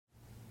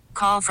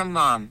call from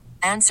mom.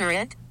 Answer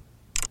it.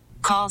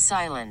 Call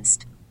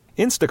silenced.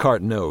 Instacart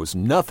knows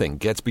nothing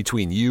gets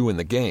between you and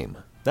the game.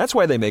 That's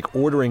why they make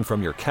ordering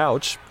from your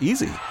couch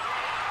easy.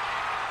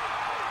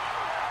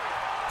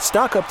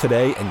 Stock up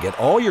today and get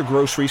all your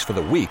groceries for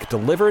the week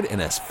delivered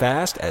in as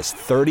fast as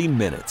 30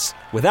 minutes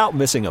without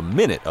missing a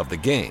minute of the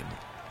game.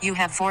 You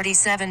have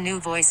 47 new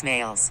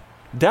voicemails.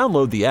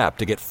 Download the app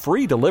to get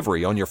free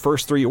delivery on your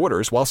first 3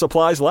 orders while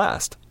supplies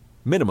last.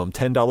 Minimum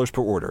 $10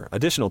 per order.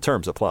 Additional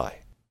terms apply.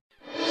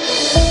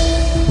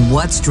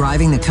 What's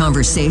driving the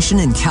conversation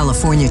in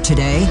California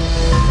today?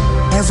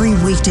 Every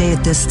weekday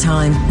at this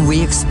time,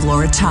 we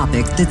explore a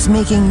topic that's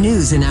making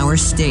news in our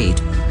state.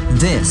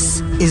 This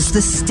is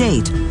the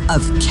State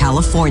of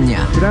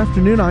California. Good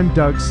afternoon. I'm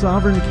Doug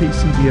Sovern,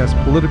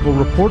 KCBS political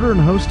reporter and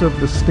host of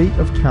the State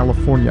of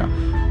California.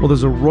 Well,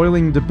 there's a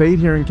roiling debate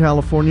here in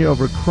California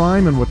over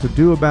crime and what to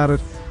do about it,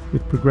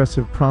 with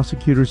progressive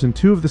prosecutors in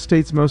 2 of the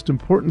state's most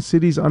important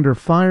cities under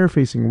fire,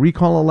 facing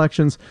recall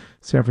elections.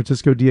 San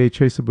Francisco D.A.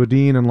 Chesa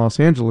Boudin and Los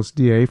Angeles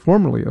D.A.,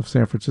 formerly of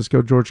San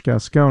Francisco, George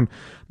Gascón.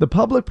 The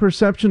public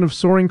perception of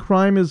soaring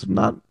crime is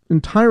not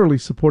entirely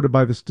supported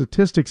by the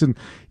statistics, and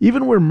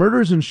even where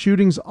murders and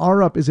shootings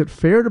are up, is it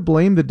fair to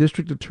blame the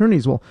district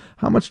attorneys? Well,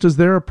 how much does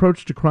their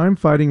approach to crime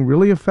fighting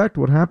really affect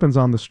what happens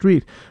on the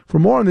street? For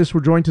more on this,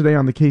 we're joined today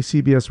on the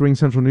KCBS Ring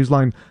Central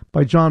Newsline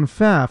by John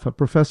Pfaff, a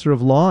professor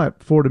of law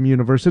at Fordham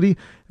University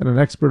and an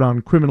expert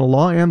on criminal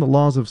law and the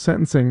laws of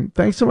sentencing.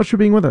 Thanks so much for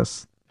being with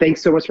us.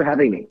 Thanks so much for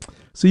having me.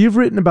 So you've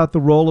written about the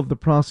role of the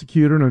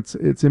prosecutor and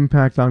its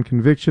impact on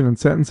conviction and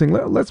sentencing.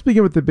 Let's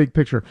begin with the big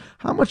picture.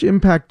 How much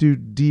impact do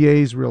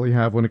DAs really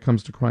have when it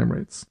comes to crime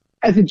rates?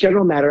 As a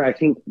general matter, I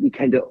think we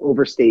kind of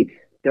overstate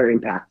their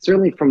impact.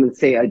 Certainly from,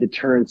 say, a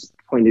deterrence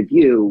point of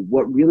view,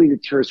 what really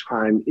deters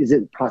crime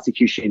isn't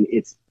prosecution,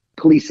 it's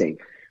policing.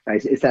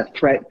 Right? It's that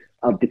threat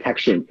of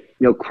detection.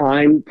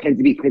 Crime tends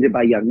to be committed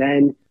by young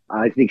men.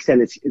 To the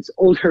extent it's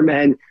older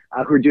men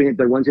who are doing it,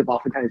 they're ones who have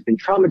oftentimes been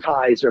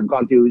traumatized or have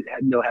gone through,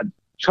 have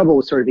trouble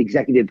with sort of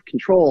executive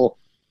control.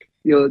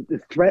 The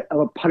threat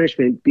of a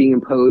punishment being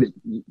imposed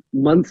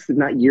months, if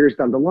not years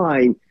down the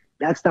line,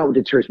 that's not what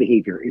deters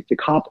behavior. It's the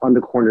cop on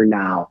the corner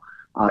now,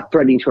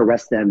 threatening to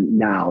arrest them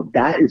now.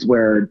 That is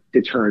where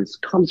deterrence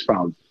comes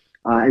from.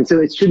 And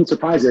so it shouldn't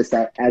surprise us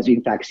that, as we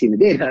in fact see in the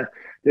data,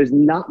 there's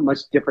not much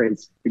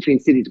difference between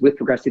cities with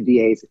progressive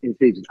DAs and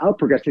cities without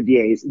progressive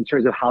DAs in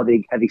terms of how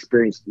they have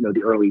experienced,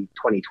 the early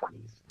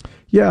 2020s.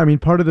 Yeah, I mean,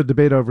 part of the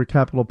debate over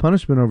capital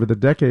punishment over the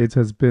decades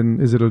has been,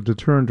 is it a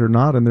deterrent or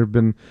not? And there have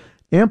been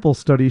ample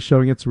studies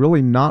showing it's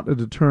really not a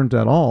deterrent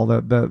at all,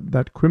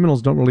 that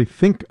criminals don't really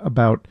think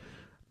about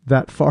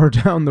that far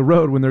down the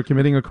road when they're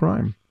committing a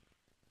crime.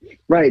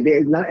 Right.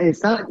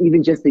 It's not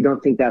even just they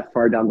don't think that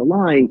far down the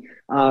line,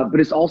 but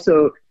it's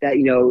also that,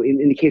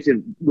 in the case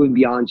of moving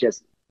beyond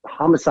just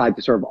homicide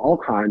to sort of all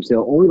crimes,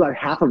 only about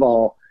half of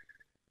all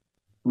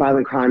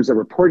violent crimes are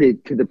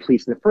reported to the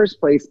police in the first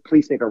place.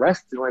 Police make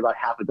arrests in only about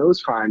half of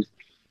those crimes,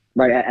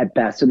 right, at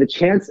best. So the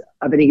chance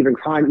of any given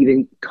crime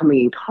even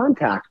coming in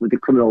contact with the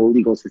criminal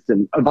legal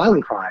system, a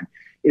violent crime,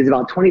 is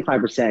about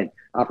 25%.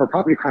 For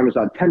property crime, it's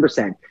about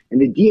 10%.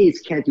 And the DAs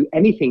can't do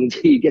anything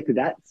until you get to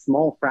that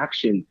small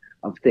fraction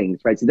of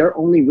things, right? So they're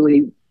only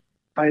really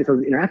finding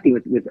themselves interacting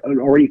with an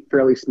already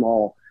fairly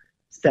small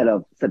set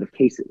of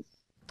cases.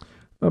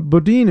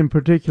 Boudin in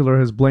particular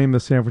has blamed the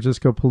San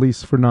Francisco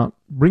police for not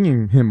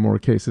bringing him more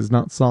cases,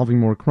 not solving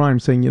more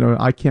crimes, saying,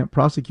 I can't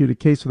prosecute a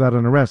case without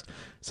an arrest.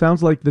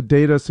 Sounds like the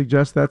data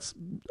suggests that's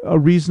a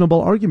reasonable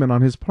argument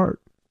on his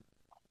part.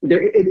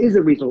 It is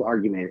a reasonable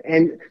argument.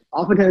 And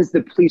oftentimes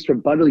the police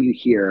rebuttal you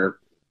hear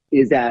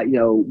is that,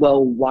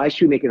 well, why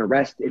should we make an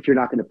arrest if you're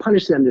not going to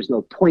punish them? There's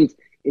no point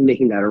in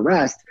making that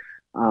arrest.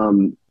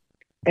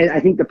 And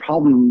I think the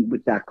problem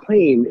with that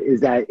claim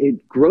is that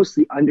it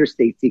grossly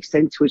understates the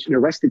extent to which an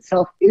arrest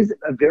itself is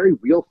a very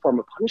real form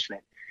of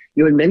punishment.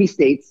 In many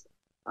states,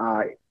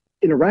 an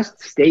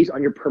arrest stays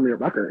on your permanent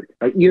record,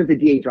 right? Even if the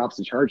DA drops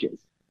the charges,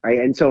 right?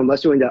 And so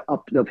unless you're going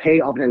to pay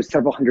oftentimes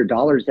several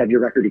 $100s to have your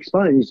record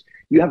expunged,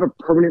 you have a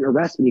permanent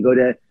arrest when you go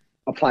to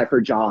apply for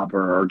a job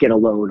or get a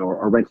loan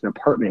or rent an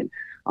apartment.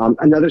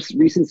 Another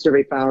recent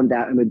survey found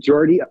that a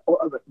majority,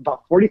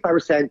 about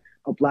 45%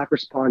 of Black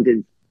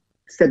respondents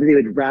said that they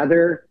would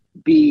rather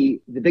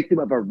be the victim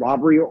of a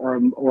robbery or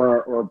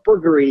a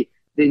burglary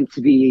than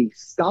to be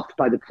stopped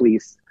by the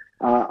police.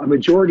 A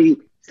majority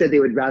said they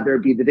would rather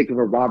be the victim of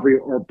a robbery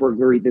or a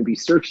burglary than be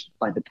searched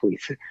by the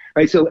police.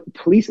 Right. So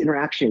police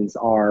interactions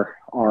are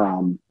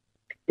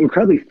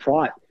incredibly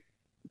fraught,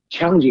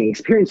 challenging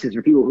experiences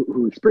for people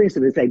who experience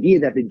them. This idea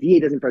that the DA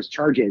doesn't press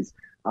charges,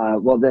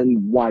 well,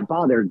 then why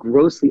bother?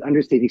 Grossly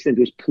understate the extent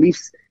to which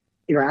police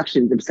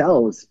interactions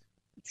themselves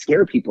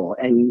scare people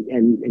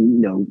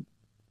and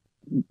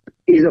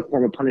is a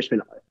form of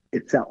punishment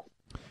itself.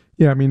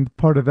 Yeah, I mean,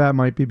 part of that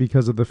might be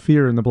because of the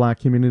fear in the Black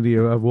community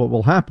of what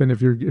will happen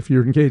if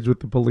you're engaged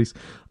with the police.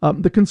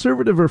 The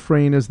conservative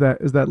refrain is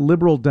that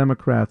liberal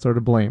Democrats are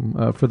to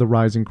blame for the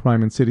rise in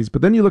crime in cities.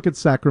 But then you look at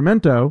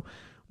Sacramento,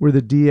 where the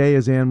DA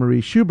is Anne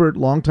Marie Schubert,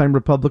 longtime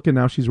Republican.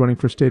 Now she's running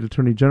for state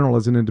attorney general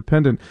as an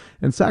independent.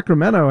 And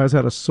Sacramento has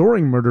had a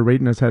soaring murder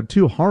rate and has had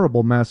 2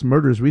 horrible mass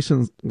murders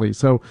recently.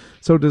 So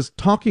does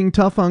talking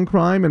tough on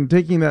crime and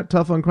taking that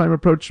tough on crime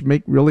approach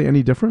make really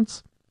any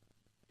difference?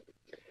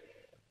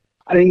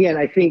 And again,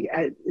 I think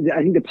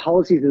the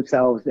policies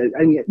themselves, I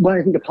think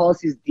the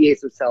policies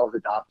DAs themselves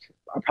adopt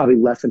are probably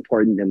less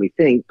important than we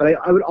think. But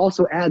I would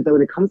also add that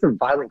when it comes to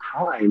violent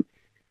crime,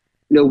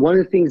 one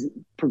of the things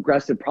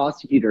progressive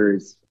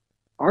prosecutors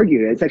argue,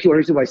 and it's actually one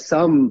reason why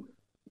some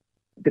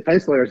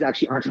defense lawyers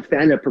actually aren't a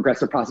fan of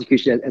progressive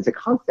prosecution as a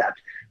concept,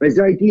 but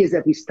their idea is that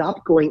if we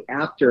stop going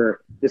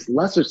after this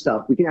lesser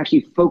stuff, we can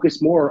actually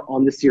focus more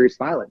on the serious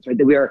violence, right?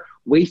 That we are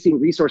wasting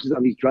resources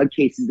on these drug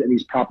cases and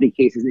these property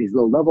cases, and these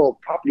low-level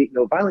property,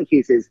 violent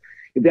cases.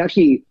 If we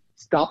actually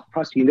stop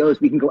prosecuting those,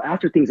 we can go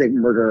after things like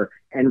murder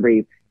and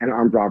rape and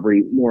armed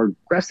robbery more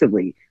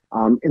aggressively.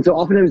 And so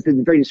oftentimes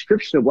the very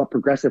description of what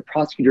progressive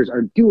prosecutors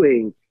are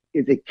doing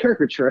is a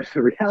caricature of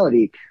the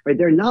reality, right?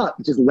 They're not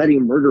just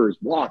letting murderers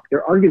walk.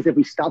 They're arguing that if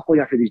we stop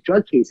going after these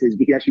drug cases,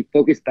 we can actually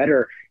focus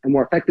better and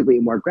more effectively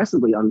and more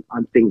aggressively on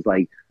things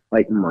like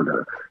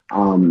murder.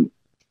 And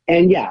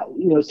yeah,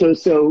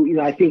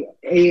 I think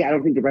I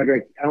don't think the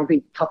rhetoric, I don't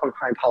think tough on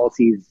crime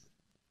policies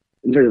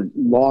in terms of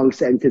long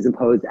sentences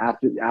imposed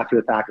after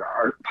the fact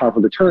are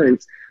powerful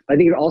deterrents. But I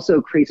think it also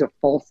creates a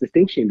false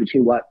distinction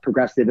between what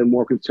progressive and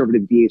more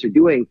conservative DAs are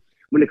doing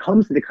when it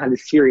comes to the kind of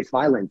serious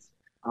violence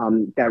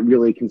that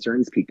really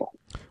concerns people.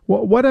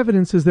 Well, what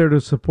evidence is there to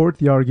support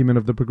the argument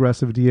of the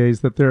progressive DAs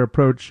that their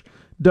approach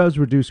does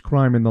reduce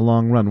crime in the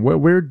long run?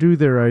 Where do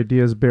their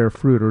ideas bear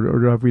fruit,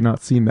 or have we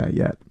not seen that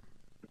yet?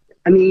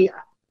 I mean,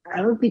 I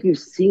don't think we've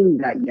seen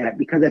that yet,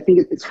 because I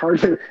think it's hard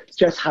to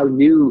stress how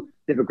new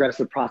the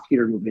progressive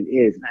prosecutor movement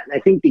is. And I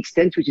think the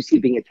extent to which you see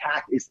it being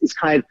attacked is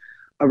kind of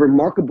a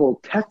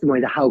remarkable testimony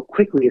to how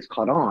quickly it's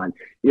caught on.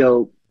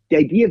 The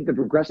idea of the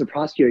progressive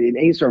prosecutor in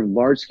any sort of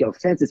large-scale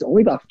sense is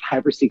only about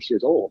 5 or 6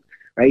 years old,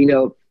 right?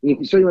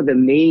 Certainly one of the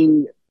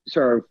main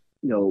sort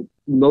of,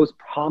 most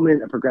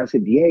prominent of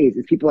progressive DAs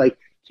is people like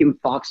Kim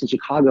Foxx in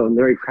Chicago and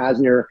Larry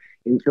Krasner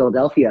in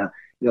Philadelphia.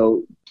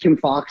 Kim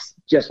Foxx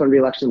just won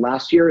re-election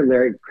last year and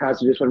Larry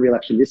Krasner just won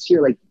re-election this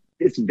year. Like,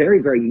 it's very,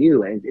 very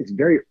new, and it's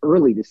very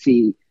early to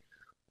see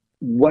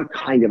what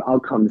kind of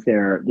outcomes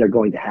they're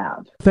going to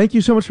have. Thank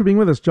you so much for being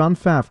with us. John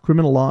Pfaff,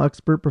 criminal law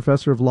expert,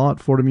 professor of law at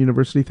Fordham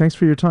University. Thanks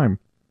for your time.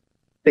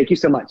 Thank you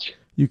so much.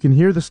 You can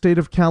hear The State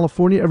of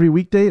California every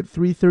weekday at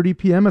 3:30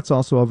 p.m. It's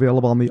also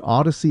available on the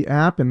Odyssey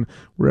app, and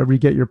wherever you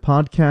get your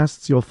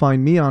podcasts. You'll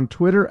find me on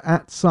Twitter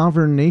at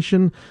Sovern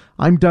Nation.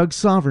 I'm Doug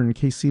Sovern,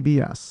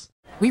 KCBS.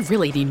 We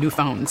really need new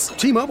phones.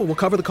 T-Mobile will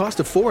cover the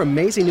cost of 4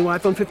 amazing new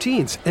iPhone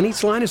 15s, and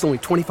each line is only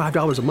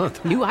 $25 a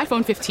month. New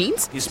iPhone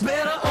 15s? It's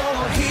better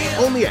over here.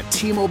 Only at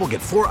T-Mobile,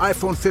 get 4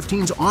 iPhone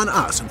 15s on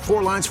us and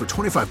 4 lines for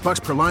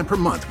 $25 per line per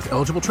month with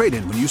eligible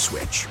trade-in when you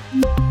switch.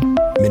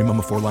 Minimum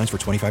of 4 lines for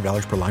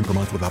 $25 per line per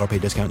month with autopay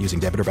discount using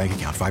debit or bank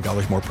account.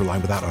 $5 more per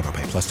line without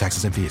autopay, plus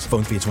taxes and fees.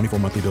 Phone fee at 24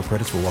 monthly bill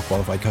credits for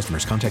well-qualified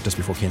customers. Contact us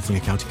before canceling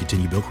account to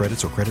continue bill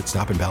credits or credit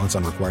stop and balance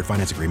on required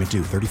finance agreement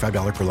due.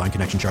 $35 per line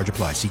connection charge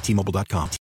applies. See T-Mobile.com.